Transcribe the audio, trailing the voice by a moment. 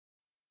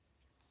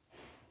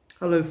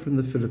Hello from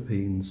the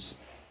Philippines.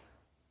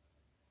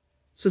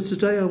 So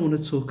today I want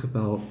to talk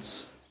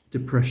about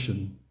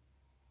depression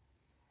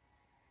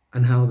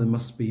and how there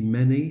must be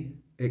many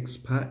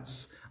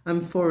expats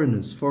and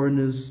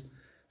foreigners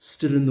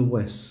still in the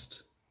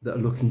West that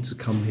are looking to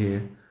come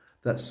here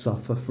that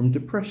suffer from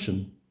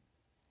depression.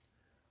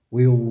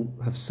 We all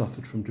have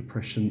suffered from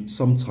depression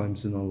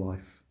sometimes in our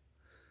life.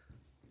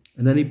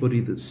 And anybody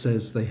that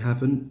says they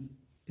haven't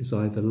is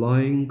either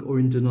lying or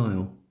in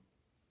denial.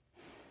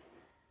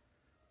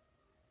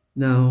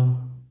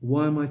 Now,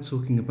 why am I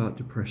talking about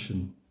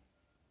depression?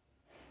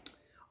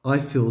 I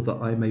feel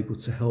that I'm able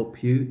to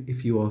help you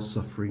if you are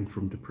suffering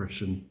from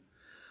depression.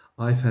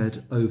 I've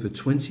had over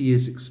 20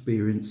 years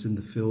experience in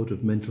the field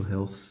of mental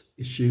health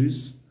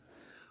issues,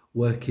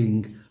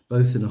 working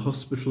both in a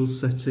hospital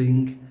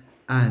setting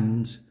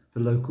and for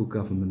local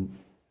government.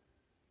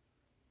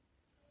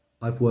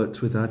 I've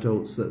worked with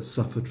adults that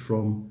suffered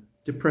from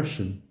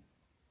depression,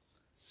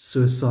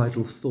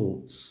 suicidal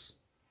thoughts,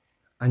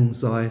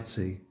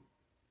 anxiety,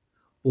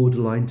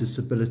 borderline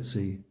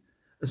disability,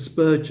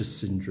 Asperger's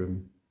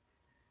syndrome,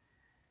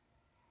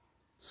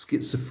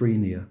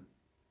 schizophrenia,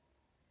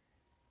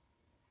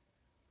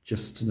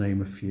 just to name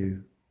a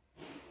few.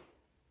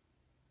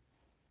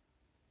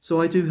 So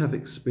I do have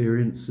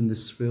experience in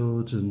this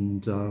field,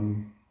 and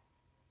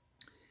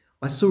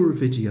I saw a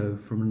video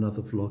from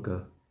another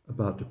vlogger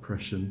about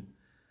depression,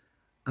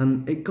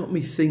 and it got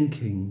me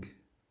thinking,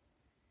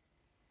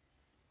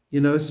 you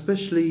know,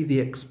 especially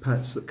the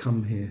expats that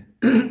come here,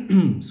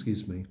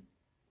 excuse me,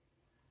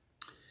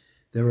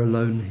 they're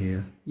alone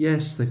here.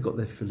 Yes, they've got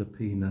their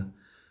Filipina.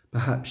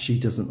 Perhaps she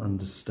doesn't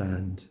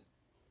understand.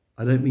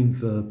 I don't mean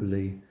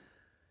verbally.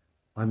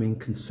 I mean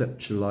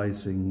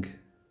conceptualizing,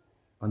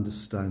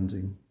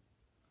 understanding.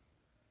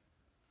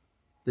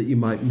 That you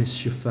might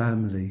miss your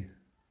family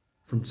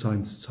from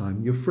time to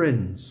time, your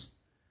friends,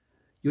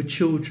 your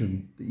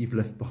children that you've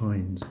left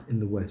behind in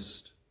the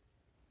West.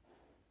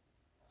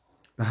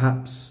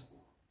 Perhaps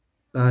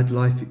bad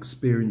life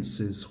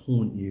experiences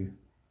haunt you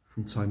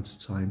from time to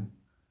time,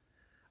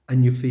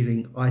 and you're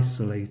feeling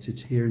isolated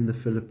here in the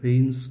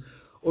Philippines,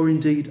 or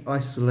indeed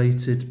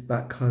isolated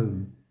back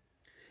home.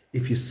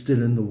 If you're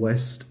still in the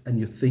West and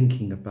you're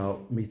thinking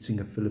about meeting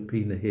a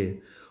Filipina here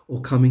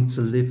or coming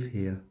to live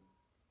here,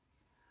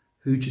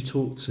 who'd you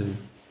talk to?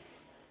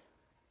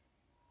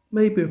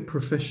 Maybe a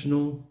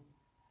professional,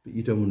 but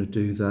you don't want to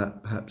do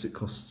that. Perhaps it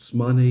costs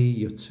money,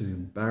 you're too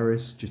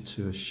embarrassed, you're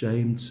too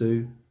ashamed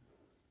to.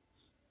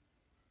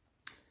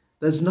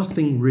 There's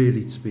nothing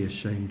really to be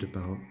ashamed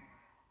about.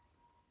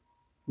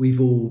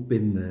 We've all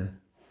been there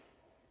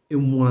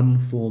in one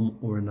form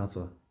or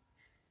another.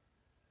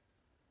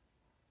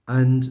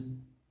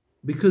 And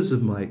because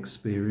of my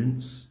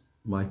experience,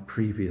 my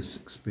previous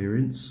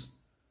experience,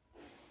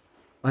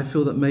 I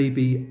feel that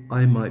maybe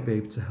I might be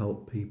able to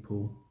help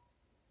people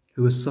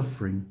who are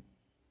suffering.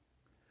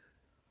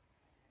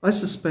 I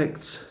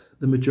suspect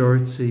the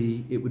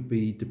majority, it would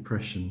be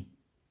depression,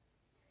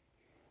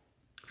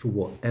 for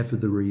whatever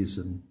the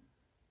reason.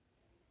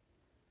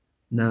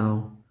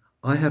 Now,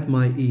 I have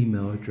my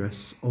email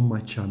address on my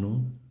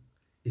channel.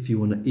 If you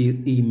want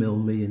to email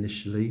me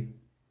initially,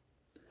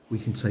 we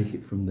can take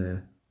it from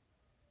there.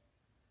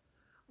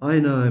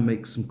 I know I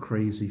make some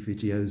crazy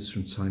videos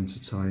from time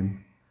to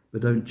time,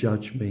 but don't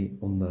judge me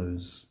on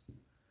those.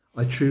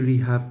 I truly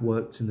have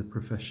worked in the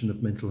profession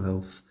of mental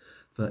health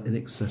for in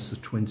excess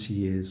of 20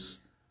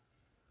 years.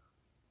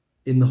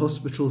 In the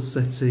hospital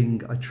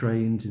setting, I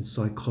trained in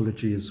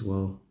psychology as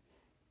well.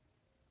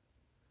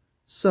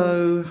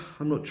 So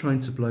I'm not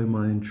trying to blow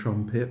my own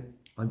trumpet,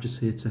 I'm just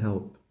here to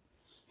help.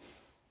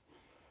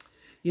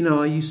 You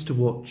know, I used to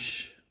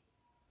watch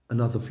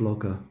another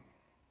vlogger.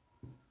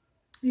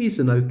 He's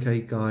an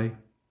okay guy,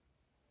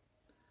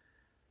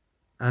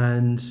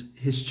 and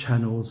his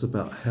channel's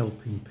about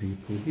helping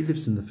people. He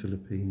lives in the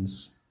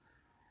Philippines.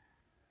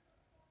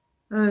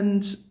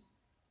 And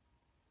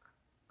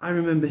I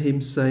remember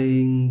him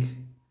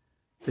saying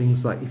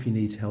things like, if you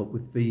need help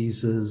with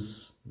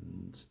visas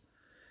and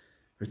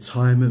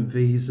retirement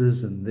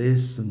visas and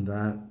this and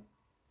that,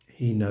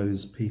 he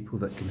knows people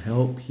that can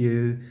help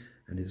you,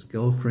 and his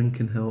girlfriend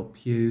can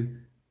help you.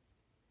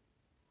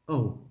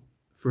 Oh,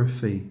 for a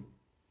fee.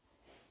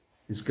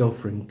 His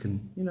girlfriend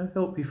can, you know,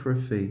 help you for a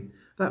fee.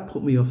 That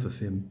put me off of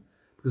him,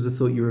 because I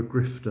thought, you're a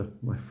grifter,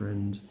 my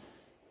friend.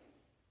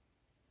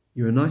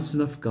 You're a nice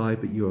enough guy,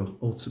 but you're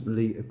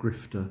ultimately a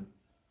grifter.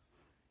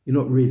 You're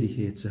not really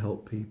here to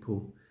help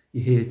people.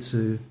 You're here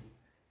to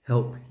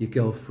help your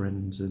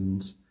girlfriend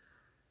and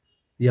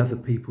the other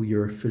people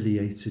you're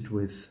affiliated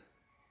with.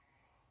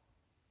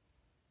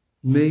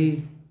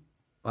 Me,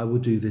 I will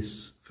do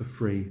this for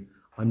free.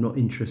 I'm not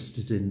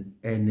interested in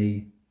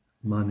any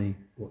money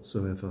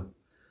whatsoever.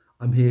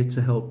 I'm here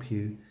to help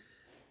you.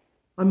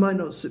 I might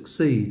not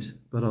succeed,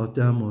 but I'll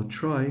damn well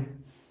try.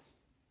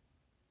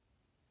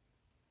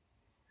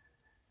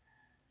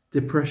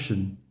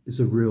 Depression is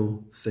a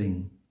real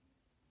thing.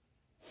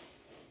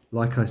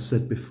 Like I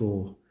said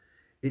before,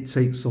 it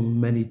takes on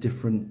many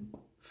different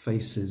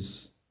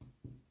faces.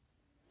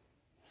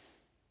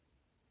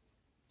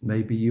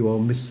 Maybe you are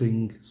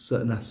missing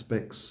certain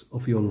aspects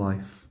of your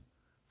life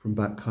from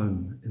back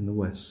home in the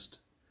West.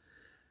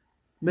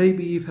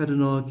 Maybe you've had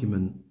an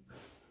argument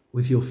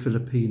with your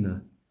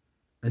Filipina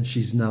and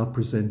she's now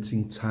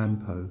presenting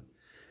tampo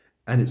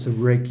and it's a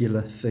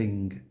regular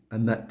thing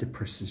and that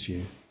depresses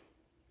you.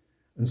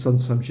 And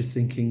sometimes you're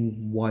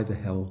thinking, why the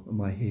hell am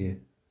I here?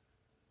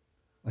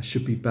 I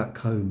should be back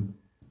home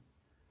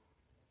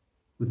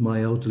with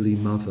my elderly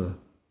mother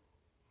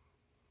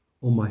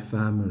or my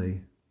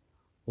family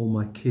or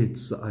my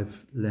kids that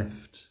I've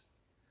left.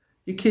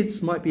 Your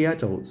kids might be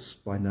adults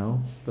by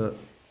now, but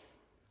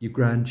your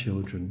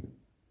grandchildren.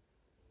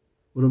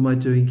 What am I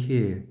doing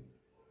here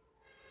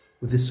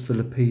with this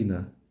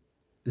Filipina,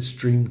 this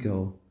dream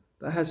girl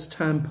that has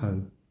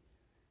tampo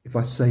if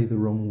I say the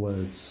wrong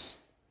words?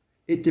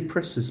 It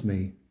depresses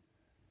me.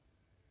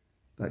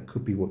 That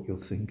could be what you're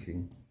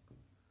thinking.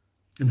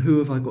 And who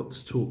have I got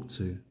to talk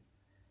to?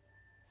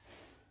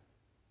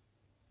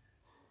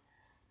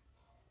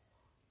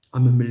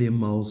 I'm a million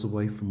miles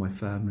away from my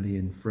family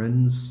and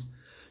friends.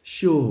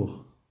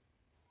 Sure,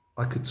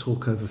 I could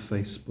talk over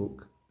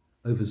Facebook,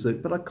 over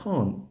Zoom, but I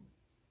can't.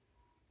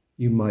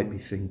 You might be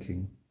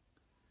thinking,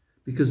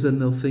 because then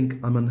they'll think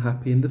I'm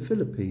unhappy in the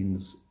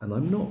Philippines, and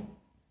I'm not.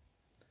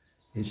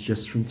 It's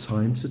just from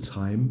time to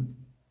time,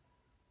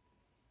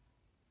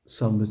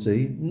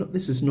 somebody,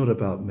 this is not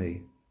about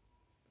me,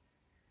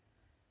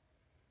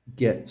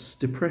 gets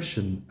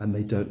depression and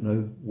they don't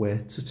know where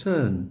to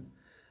turn.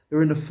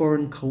 They're in a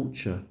foreign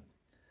culture.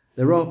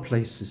 There are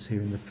places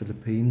here in the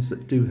Philippines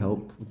that do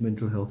help with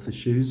mental health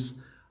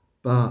issues,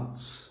 but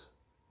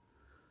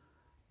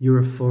you're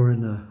a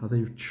foreigner. Are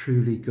they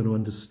truly going to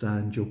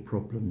understand your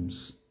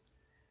problems?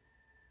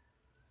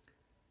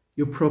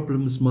 Your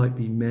problems might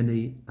be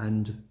many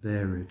and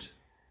varied.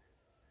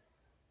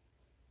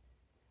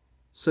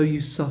 So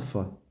you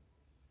suffer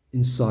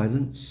in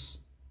silence.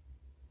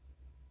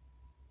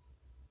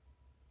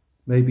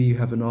 Maybe you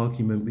have an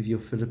argument with your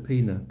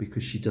Filipina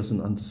because she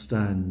doesn't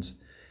understand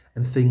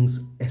and things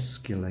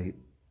escalate.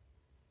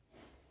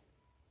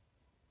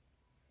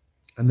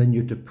 And then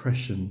your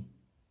depression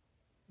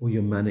or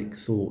your manic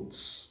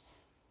thoughts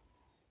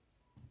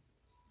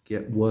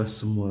get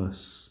worse and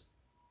worse.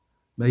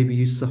 Maybe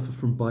you suffer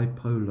from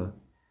bipolar,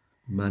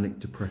 manic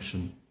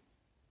depression,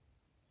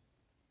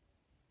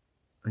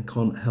 and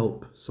can't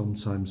help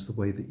sometimes the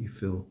way that you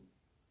feel.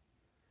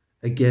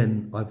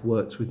 Again, I've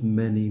worked with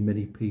many,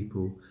 many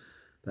people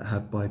that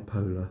have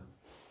bipolar,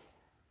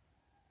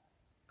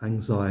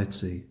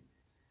 anxiety,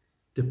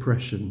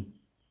 depression.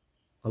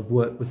 I've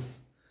worked with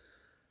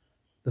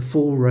the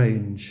full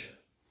range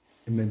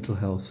in mental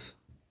health.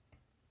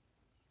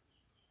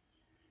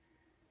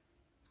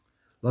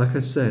 Like I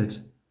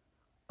said,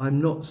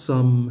 I'm not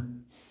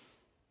some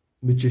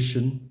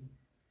magician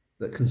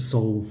that can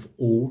solve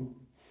all,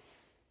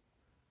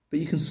 but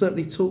you can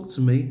certainly talk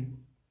to me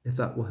if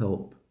that will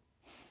help.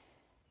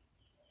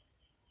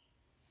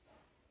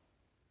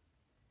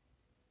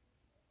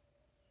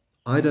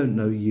 I don't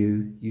know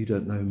you, you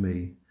don't know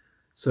me,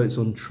 so it's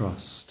on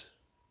trust.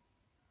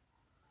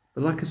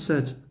 But like I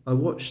said, I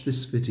watched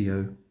this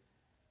video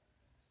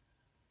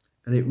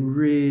and it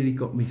really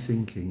got me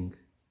thinking.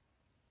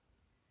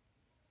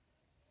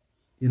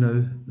 You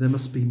know, there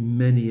must be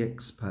many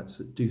expats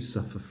that do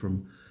suffer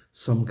from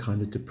some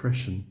kind of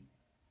depression.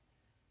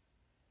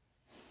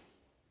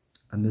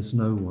 And there's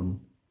no one.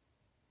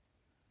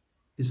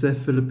 Is their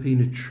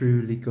Filipina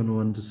truly going to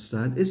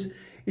understand? Is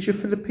your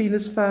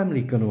Filipina's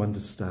family going to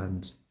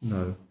understand?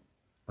 No,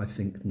 I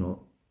think not.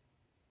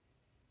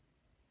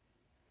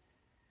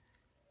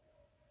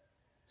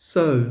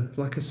 So,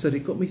 like I said,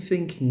 it got me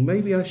thinking,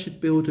 maybe I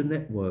should build a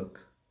network.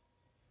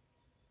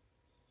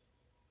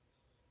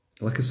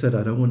 Like I said,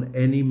 I don't want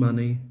any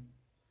money.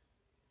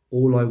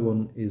 All I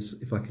want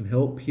is if I can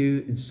help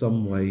you in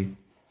some way,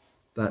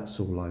 that's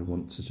all I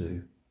want to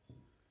do.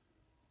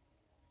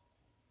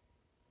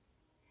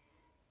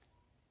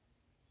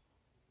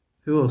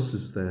 Who else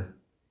is there?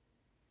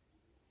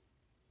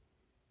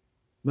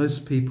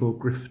 Most people are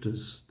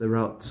grifters. They're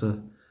out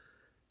to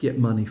get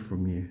money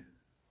from you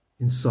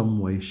in some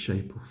way,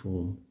 shape or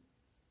form,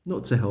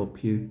 not to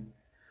help you.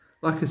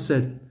 Like I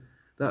said,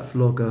 that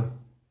vlogger,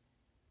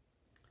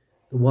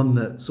 the one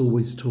that's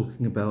always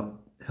talking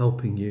about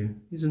helping you,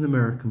 he's an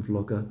American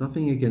vlogger.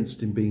 Nothing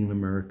against him being an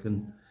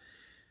American.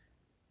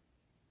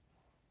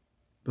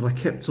 But I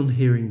kept on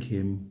hearing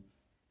him,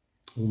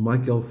 well, my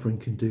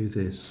girlfriend can do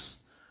this,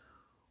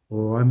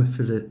 or I'm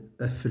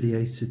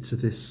affiliated to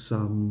this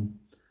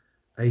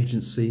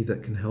agency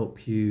that can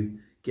help you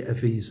get a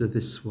visa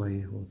this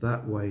way or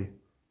that way.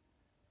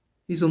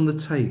 He's on the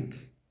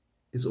take.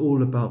 It's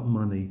all about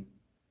money.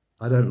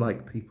 I don't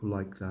like people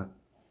like that.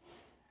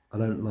 I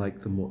don't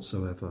like them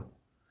whatsoever.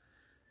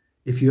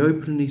 If you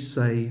openly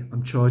say,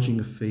 I'm charging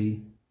a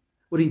fee,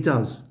 well, he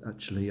does,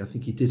 actually. I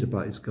think he did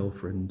about his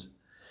girlfriend.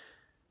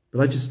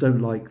 But I just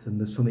don't like them.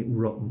 There's something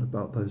rotten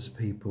about those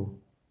people.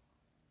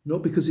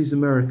 Not because he's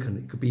American.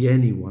 It could be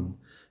anyone.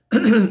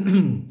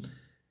 I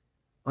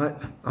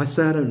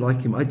say I don't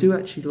like him. I do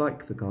actually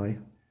like the guy.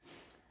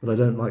 but I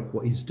don't like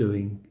what he's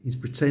doing. He's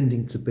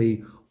pretending to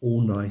be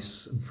all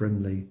nice and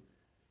friendly,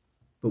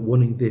 but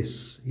wanting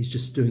this, he's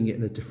just doing it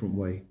in a different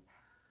way.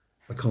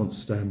 I can't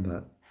stand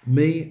that.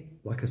 Me,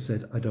 like I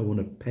said, I don't want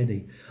a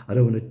penny. I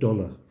don't want a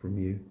dollar from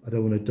you. I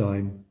don't want a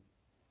dime.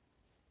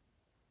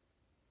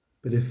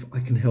 But if I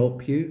can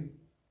help you,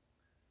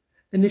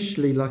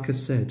 initially, like I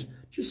said,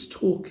 just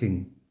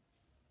talking.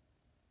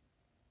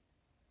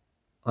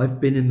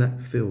 I've been in that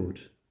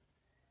field.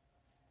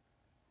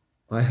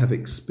 I have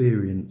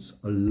experience,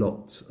 a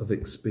lot of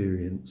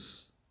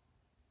experience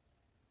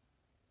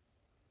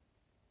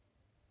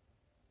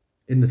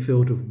in the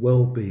field of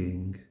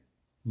well-being,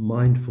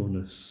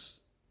 mindfulness.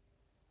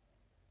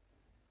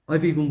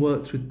 I've even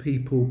worked with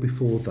people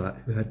before that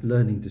who had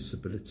learning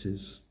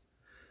disabilities.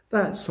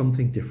 That's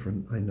something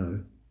different, I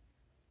know.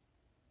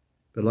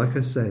 But like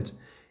I said,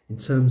 in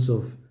terms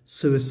of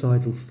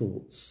suicidal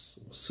thoughts,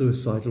 or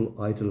suicidal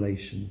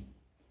ideation,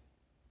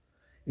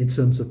 in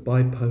terms of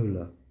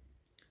bipolar,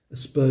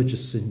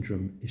 Asperger's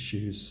syndrome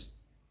issues,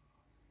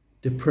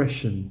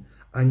 depression,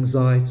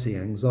 anxiety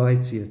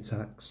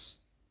attacks,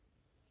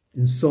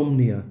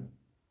 insomnia,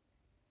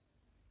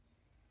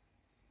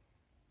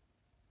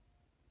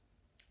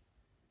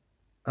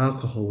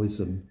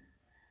 alcoholism.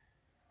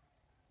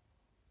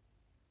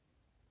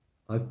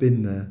 I've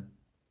been there.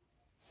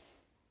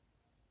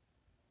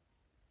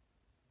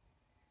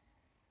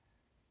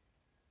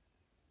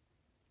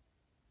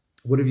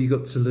 What have you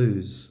got to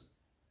lose?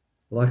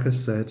 Like I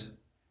said,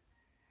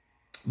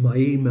 my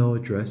email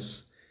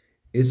address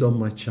is on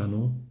my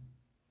channel.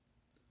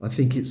 I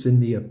think it's in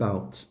the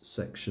About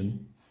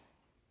section.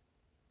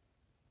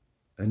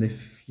 And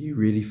if you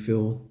really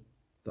feel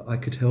that I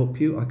could help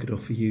you, I could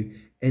offer you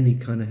any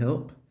kind of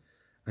help,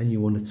 and you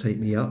want to take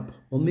me up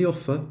on the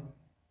offer,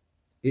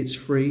 it's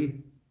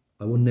free.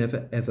 I will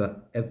never,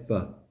 ever,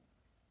 ever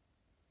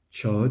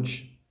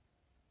charge.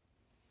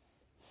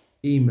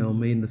 Email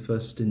me in the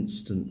first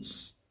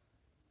instance,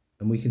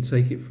 and we can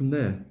take it from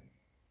there.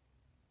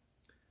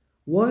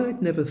 Why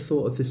I'd never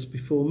thought of this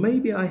before,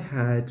 maybe I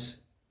had,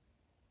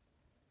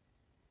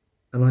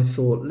 and I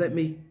thought, let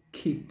me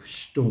keep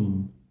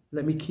stumm,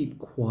 let me keep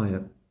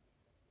quiet.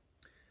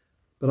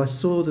 But I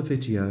saw the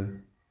video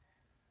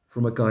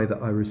from a guy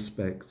that I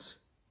respect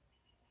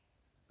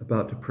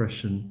about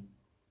depression.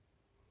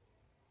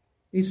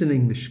 He's an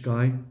English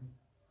guy.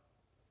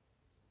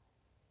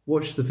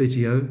 Watch the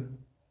video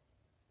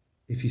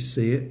if you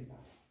see it.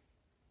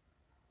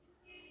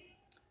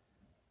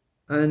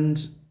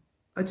 And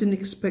I didn't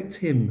expect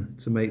him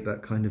to make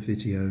that kind of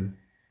video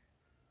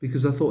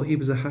because I thought he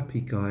was a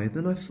happy guy.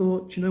 Then I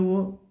thought, do you know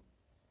what?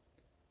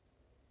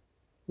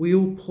 We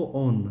all put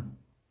on,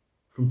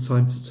 from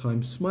time to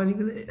time,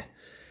 smiling.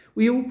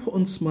 We all put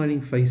on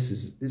smiling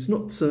faces. It's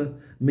not to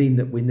mean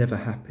that we're never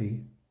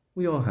happy.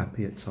 We are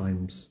happy at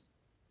times.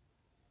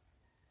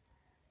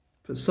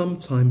 But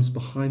sometimes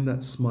behind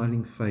that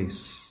smiling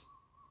face,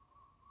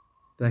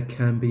 there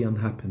can be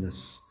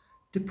unhappiness,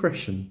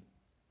 depression.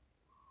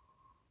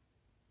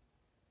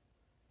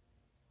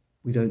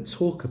 We don't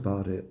talk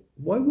about it.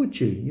 Why would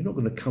you? You're not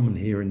going to come in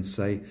here and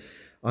say,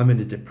 I'm in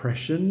a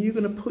depression. You're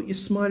going to put your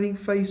smiling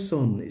face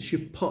on. It's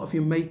your part of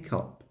your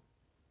makeup.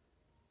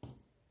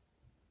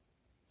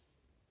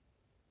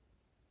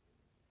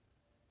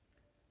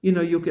 You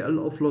know, you'll get a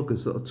lot of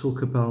vloggers that will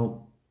talk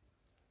about,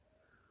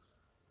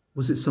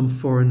 was it some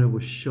foreigner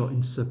was shot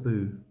in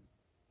Cebu?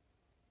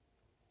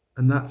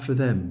 And that for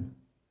them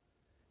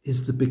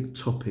is the big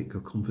topic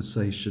of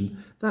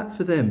conversation. That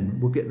for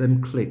them will get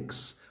them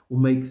clicks, will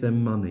make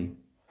them money.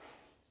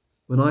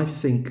 When I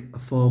think a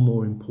far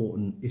more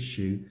important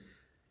issue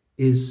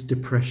is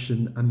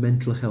depression and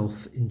mental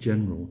health in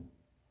general.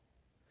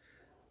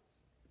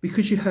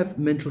 Because you have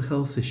mental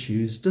health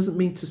issues doesn't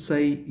mean to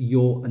say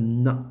you're a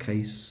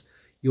nutcase,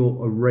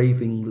 you're a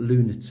raving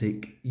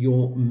lunatic,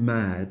 you're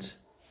mad.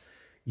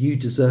 You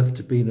deserve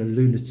to be in a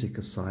lunatic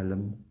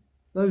asylum.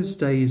 Those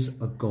days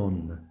are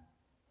gone.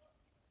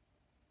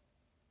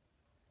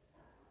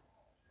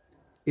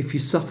 If you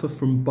suffer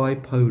from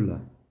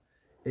bipolar,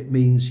 it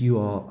means you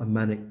are a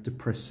manic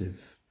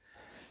depressive.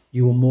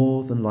 You will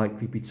more than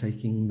likely be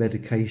taking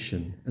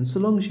medication. And so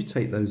long as you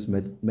take those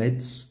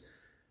meds,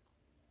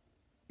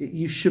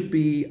 you should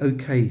be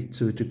okay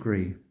to a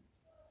degree.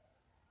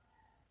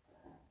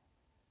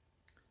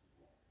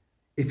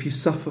 If you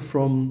suffer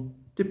from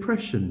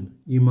depression,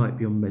 you might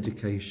be on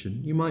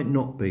medication. You might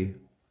not be.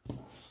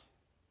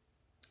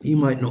 You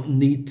might not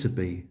need to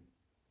be.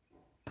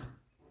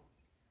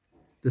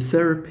 The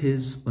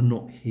therapies are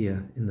not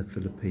here in the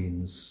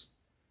Philippines,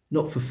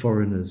 not for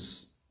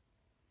foreigners.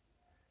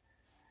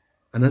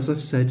 And as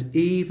I've said,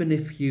 even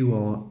if you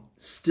are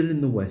still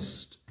in the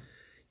West,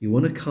 you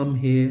want to come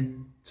here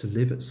to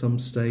live at some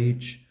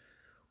stage,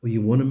 or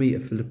you want to meet a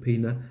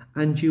Filipina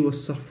and you are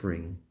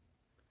suffering.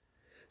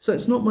 So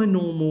it's not my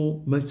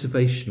normal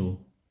motivational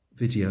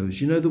videos.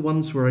 You know, the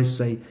ones where I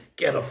say,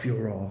 get off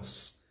your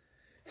ass,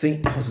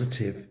 think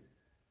positive,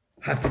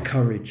 have the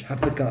courage,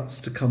 have the guts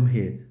to come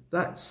here.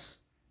 That's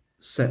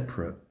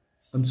separate.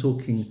 I'm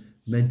talking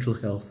mental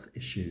health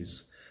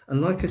issues.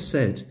 And like I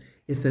said,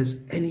 If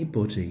there's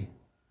anybody,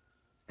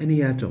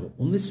 any adult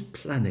on this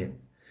planet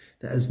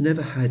that has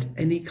never had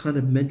any kind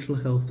of mental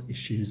health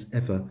issues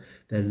ever,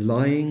 they're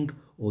lying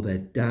or they're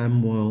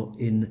damn well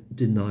in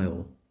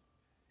denial.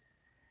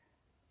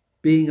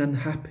 Being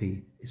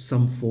unhappy is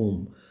some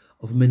form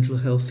of mental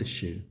health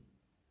issue.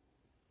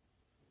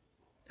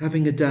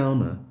 Having a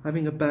downer,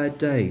 having a bad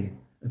day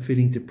and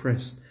feeling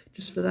depressed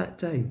just for that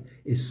day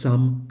is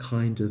some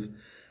kind of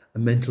a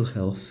mental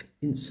health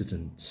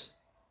incident.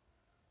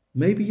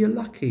 Maybe you're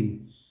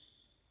lucky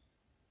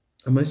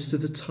and most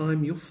of the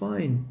time you're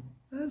fine.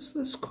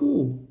 That's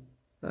cool.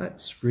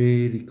 That's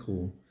really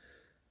cool.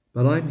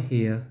 But I'm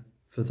here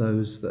for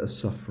those that are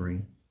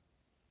suffering.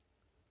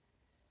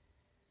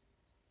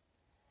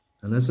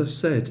 And as I've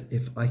said,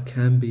 if I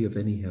can be of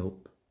any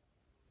help,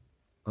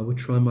 I will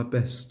try my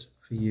best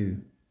for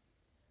you.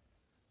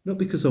 Not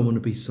because I want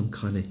to be some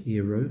kind of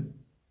hero,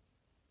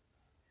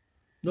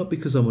 not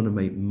because I want to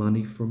make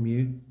money from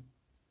you,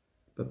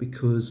 but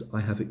because I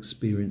have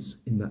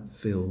experience in that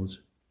field.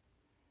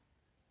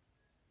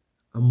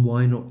 And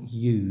why not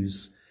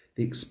use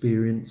the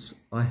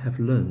experience I have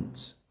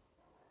learnt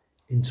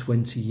in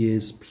 20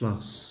 years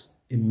plus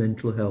in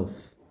mental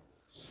health?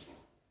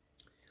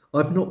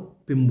 I've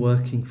not been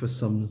working for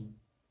some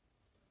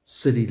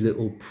silly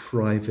little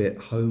private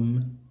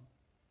home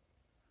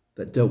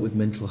that dealt with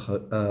mental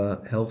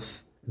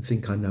health and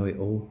think I know it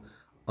all.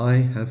 I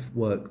have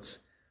worked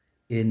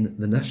in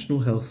the National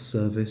Health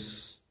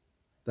Service,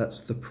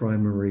 that's the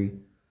primary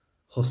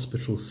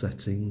hospital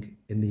setting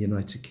in the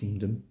United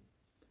Kingdom,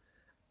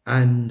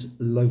 and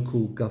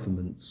local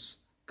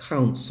governments,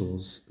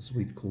 councils as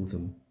we'd call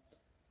them,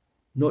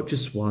 not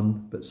just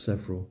one but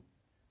several.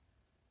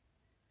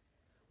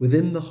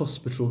 Within the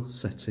hospital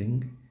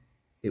setting,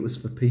 it was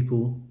for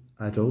people,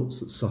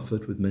 adults that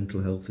suffered with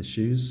mental health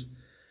issues.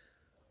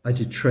 I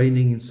did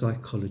training in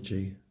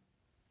psychology.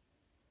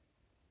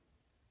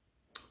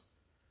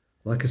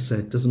 Like I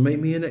said, doesn't make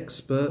me an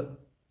expert,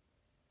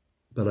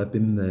 but I've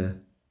been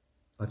there.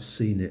 I've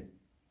seen it.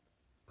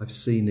 I've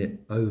seen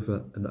it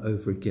over and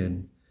over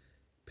again.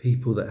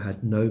 People that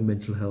had no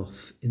mental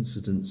health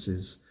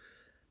incidences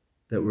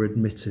that were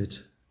admitted.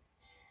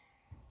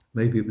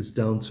 Maybe it was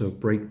down to a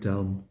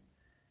breakdown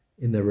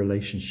in their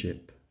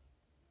relationship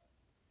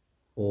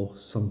or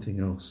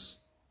something else.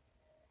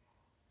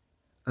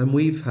 And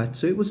we've had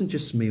to, it wasn't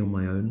just me on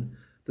my own,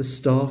 the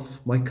staff,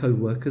 my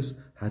co-workers,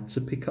 had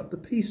to pick up the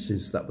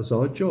pieces. That was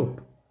our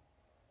job.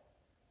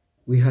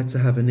 We had to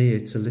have an ear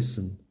to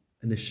listen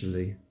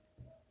initially.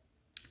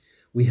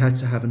 We had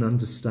to have an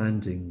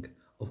understanding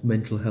of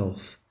mental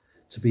health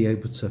to be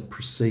able to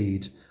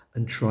proceed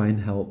and try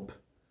and help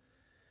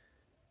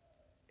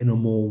in a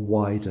more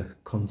wider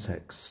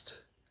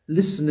context.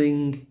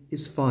 Listening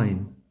is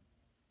fine,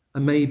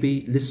 and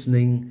maybe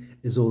listening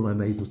is all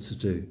I'm able to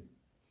do.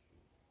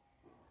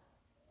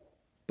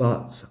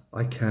 But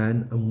I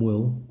can and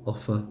will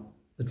offer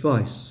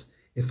advice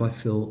if I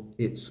feel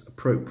it's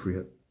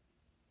appropriate.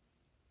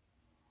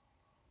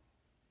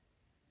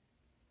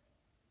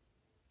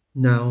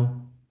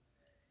 Now,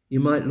 you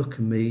might look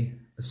at me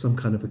as some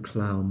kind of a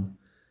clown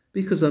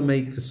because I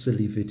make the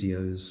silly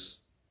videos.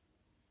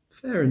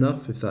 Fair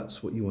enough if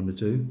that's what you want to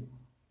do.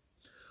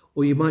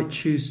 Or you might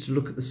choose to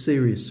look at the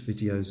serious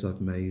videos I've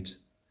made,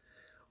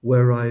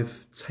 where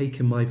I've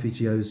taken my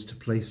videos to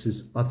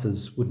places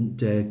others wouldn't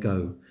dare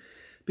go,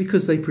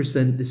 because they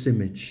present this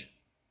image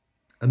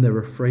and they're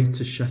afraid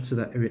to shatter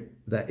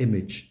that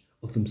image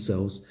of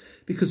themselves,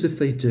 because if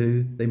they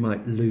do, they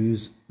might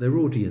lose their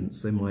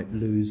audience, they might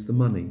lose the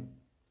money.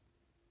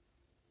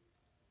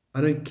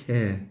 I don't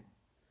care.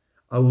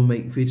 I will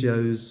make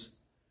videos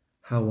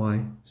how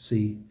I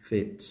see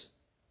fit.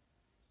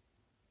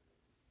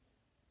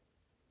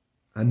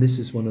 And this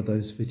is one of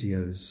those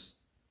videos.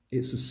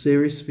 It's a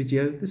serious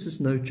video. This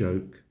is no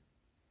joke.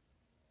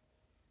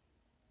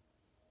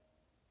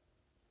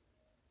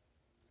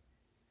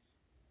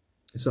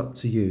 It's up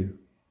to you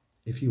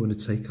if you want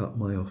to take up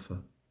my offer.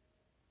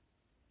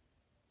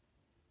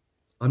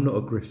 I'm not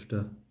a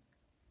grifter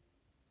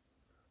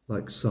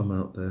like some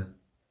out there.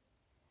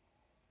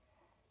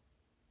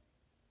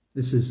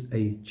 This is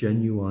a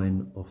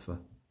genuine offer.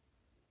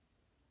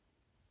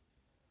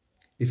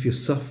 If you're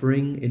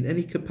suffering in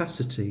any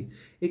capacity,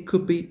 it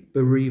could be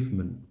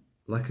bereavement.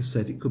 Like I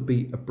said, it could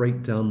be a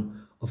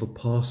breakdown of a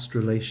past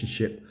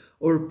relationship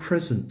or a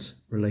present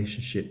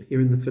relationship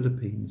here in the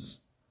Philippines.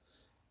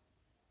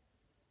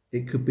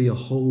 It could be a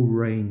whole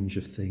range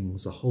of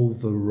things, a whole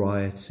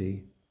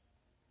variety.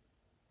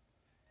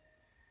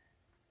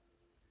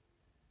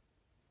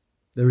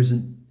 There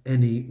isn't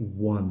any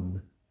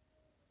one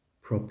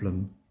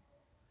problem.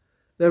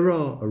 There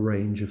are a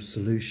range of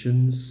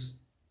solutions,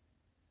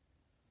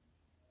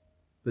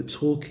 but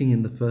talking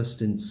in the first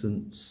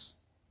instance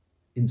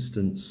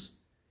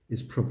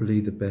is probably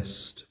the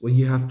best. Well,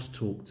 you have to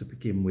talk to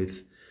begin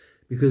with,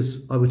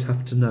 because I would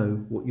have to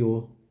know what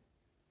your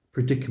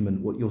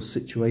predicament, what your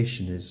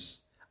situation is,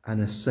 and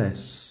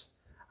assess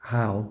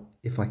how,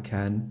 if I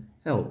can,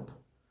 help,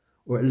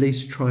 or at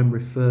least try and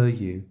refer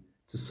you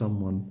to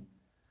someone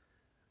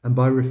And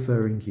by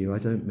referring you, I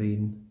don't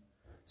mean,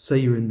 say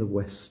you're in the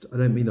West, I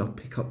don't mean I'll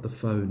pick up the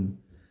phone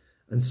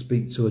and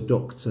speak to a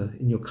doctor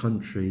in your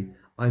country.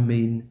 I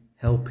mean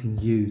helping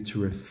you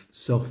to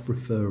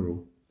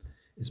self-referral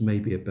is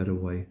maybe a better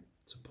way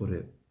to put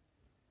it.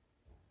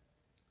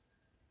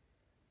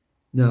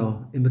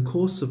 Now, in the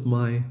course of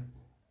my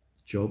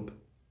job,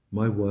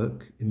 my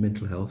work in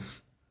mental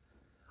health,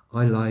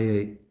 I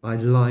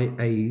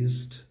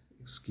liaised,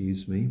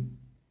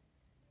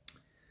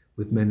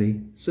 with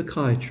many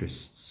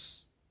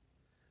psychiatrists,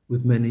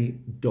 with many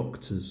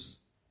doctors,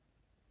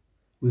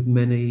 with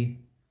many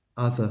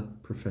other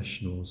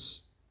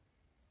professionals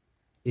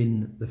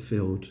in the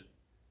field.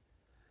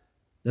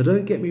 Now,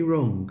 don't get me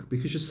wrong,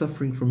 because you're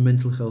suffering from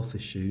mental health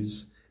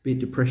issues, be it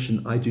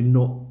depression, I do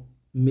not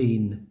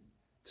mean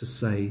to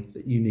say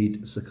that you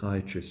need a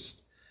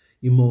psychiatrist.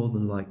 You more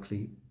than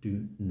likely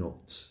do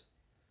not.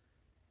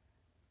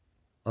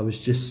 I was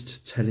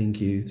just telling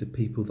you the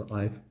people that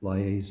I've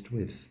liaised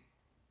with.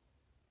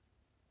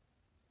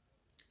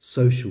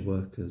 Social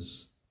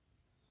workers,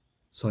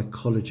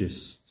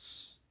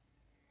 psychologists,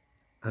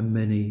 and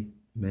many,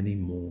 many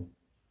more.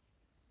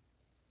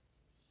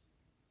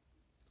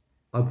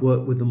 I've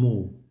worked with them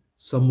all.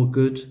 Some were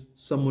good,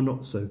 some were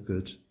not so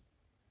good.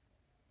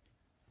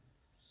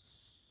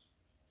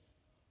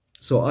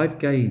 So I've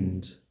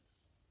gained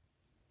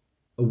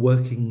a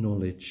working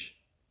knowledge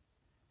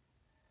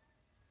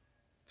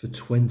for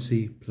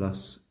 20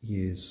 plus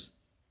years.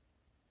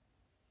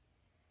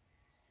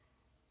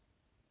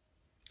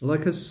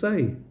 Like I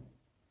say,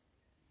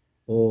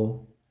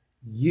 or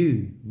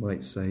you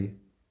might say,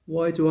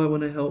 why do I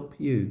want to help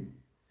you?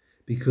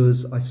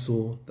 Because I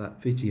saw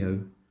that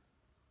video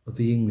of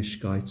the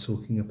English guy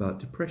talking about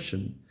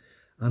depression,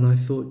 and I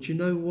thought, you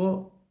know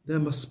what? There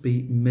must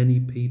be many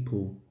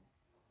people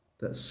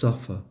that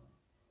suffer,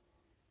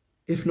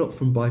 if not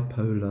from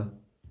bipolar,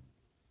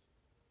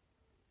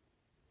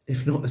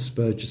 if not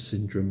Asperger's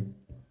syndrome,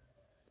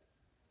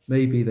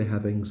 maybe they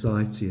have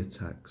anxiety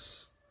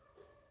attacks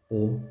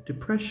or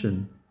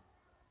depression.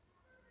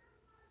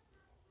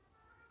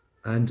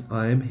 And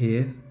I am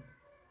here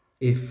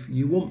if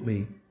you want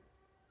me.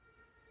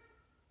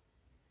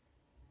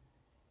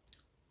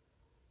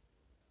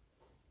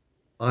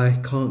 I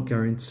can't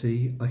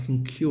guarantee I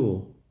can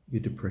cure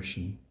your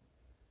depression.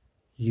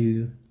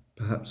 You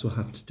perhaps will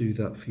have to do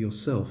that for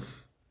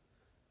yourself.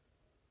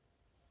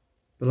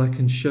 But I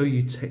can show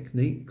you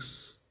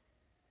techniques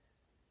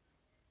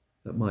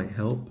that might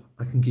help.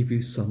 I can give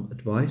you some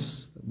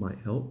advice that might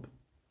help.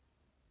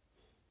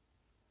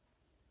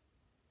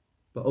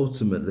 But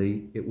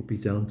ultimately, it will be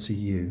down to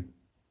you.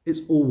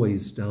 It's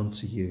always down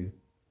to you.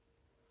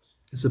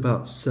 It's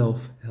about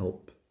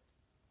self-help.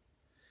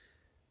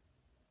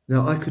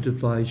 Now, I could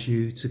advise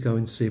you to go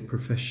and see a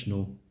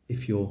professional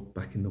if you're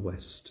back in the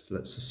West,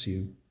 let's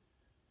assume.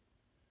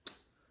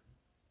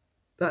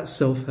 That's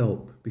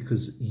self-help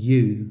because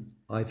you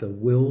either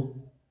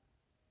will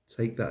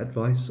take that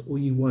advice or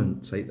you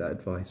won't take that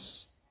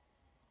advice.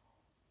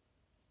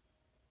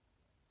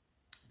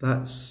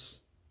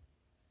 That's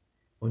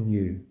on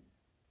you.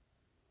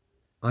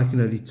 I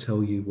can only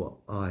tell you what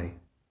I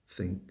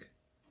think.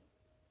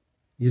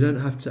 You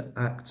don't have to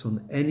act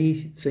on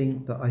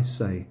anything that I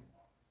say,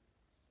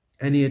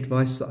 any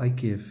advice that I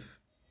give.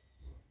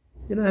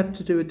 You don't have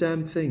to do a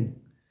damn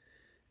thing.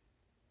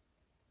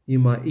 You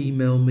might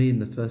email me in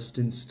the first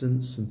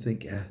instance and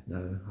think, yeah,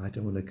 no, I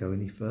don't want to go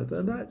any further.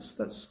 And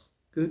that's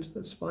good,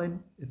 that's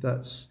fine, if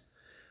that's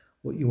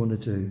what you want to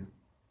do.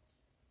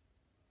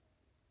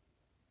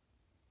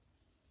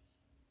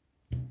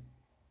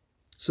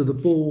 So the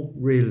ball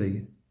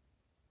really,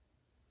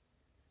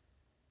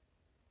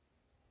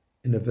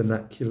 in a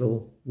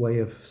vernacular way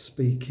of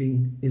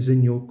speaking, is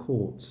in your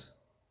court.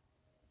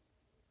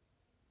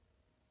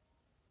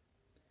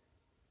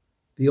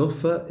 The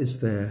offer is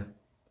there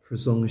for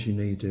as long as you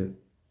need it.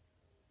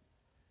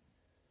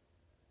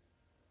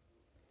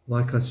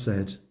 Like I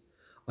said,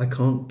 I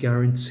can't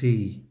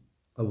guarantee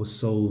I will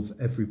solve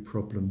every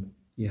problem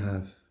you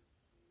have.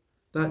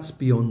 That's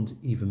beyond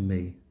even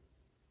me.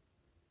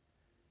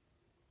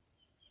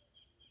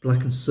 But I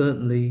can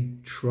certainly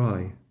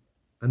try,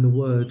 and the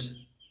word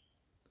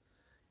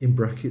in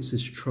brackets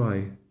is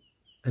try,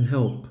 and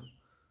help.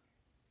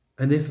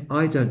 And if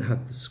I don't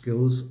have the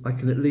skills, I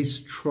can at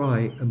least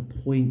try and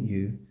point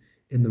you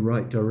in the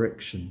right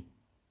direction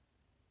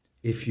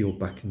if you're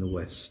back in the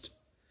West.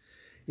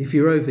 If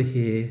you're over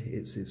here,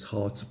 it's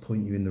hard to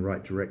point you in the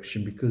right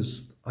direction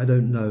because I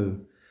don't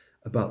know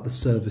about the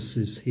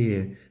services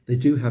here. They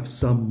do have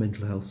some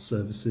mental health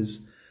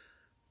services,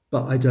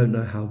 but I don't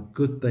know how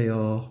good they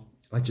are.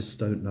 I just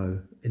don't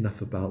know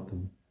enough about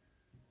them.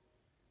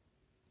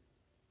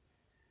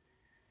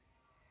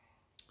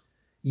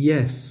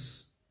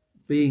 Yes,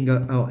 being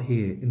out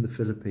here in the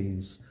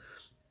Philippines,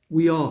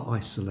 we are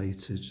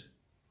isolated.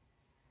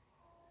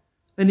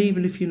 And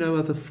even if you know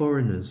other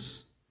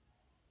foreigners,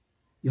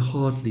 you're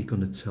hardly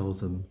going to tell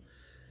them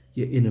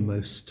your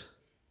innermost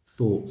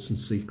thoughts and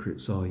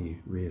secrets, are you,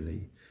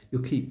 really?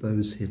 You'll keep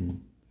those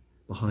hidden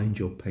behind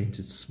your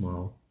painted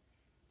smile.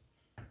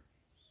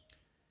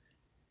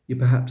 You're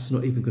perhaps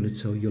not even going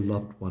to tell your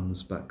loved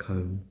ones back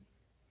home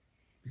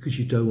because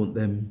you don't want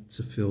them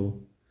to feel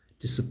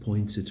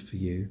disappointed for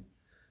you,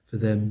 for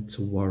them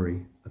to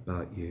worry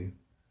about you.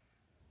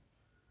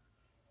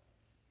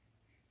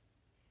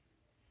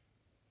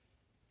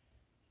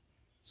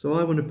 So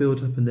I want to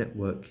build up a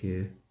network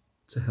here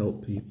to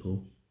help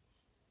people.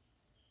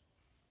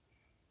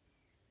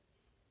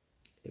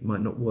 It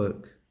might not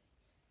work.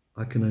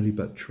 I can only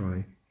but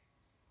try.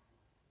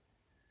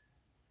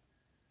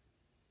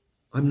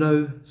 I'm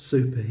no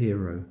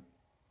superhero,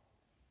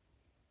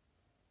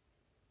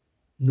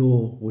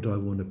 nor would I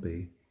want to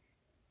be.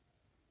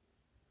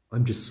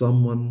 I'm just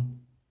someone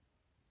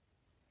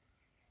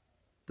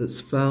that's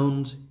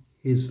found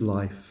his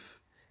life,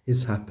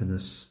 his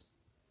happiness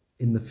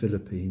in the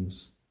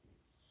Philippines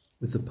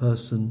with the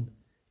person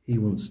he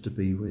wants to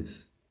be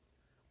with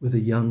a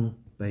young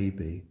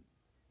baby.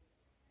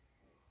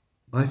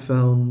 I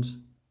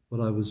found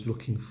what I was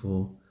looking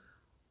for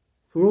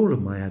all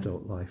of my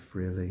adult life,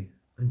 really,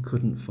 and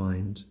couldn't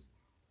find.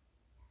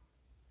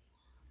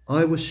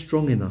 I was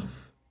strong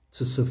enough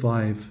to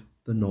survive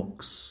the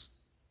knocks.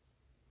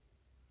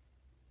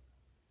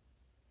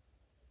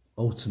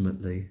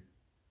 Ultimately,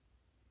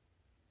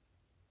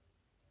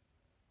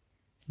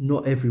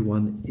 not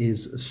everyone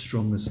is as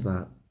strong as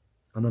that.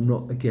 And I'm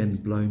not, again,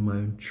 blowing my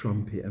own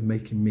trumpet and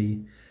making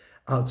me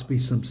out to be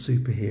some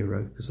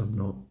superhero, because I'm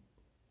not.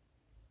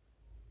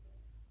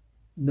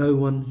 No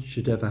one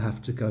should ever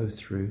have to go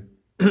through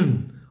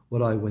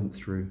what I went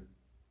through.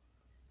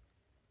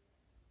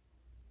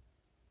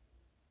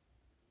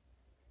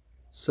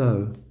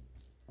 So,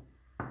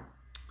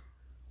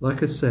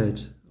 like I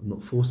said, I'm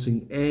not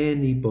forcing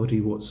anybody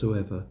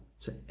whatsoever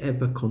to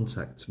ever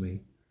contact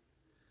me.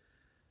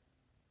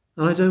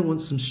 And I don't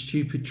want some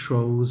stupid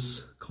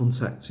trolls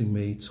contacting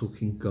me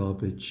talking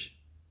garbage,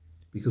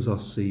 because I'll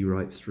see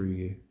right through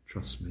you,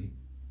 trust me.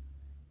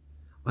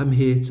 I'm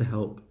here to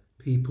help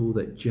people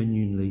that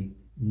genuinely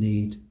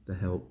need the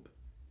help.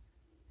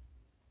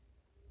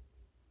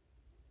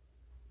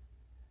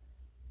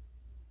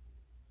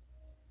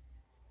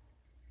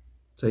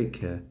 Take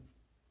care.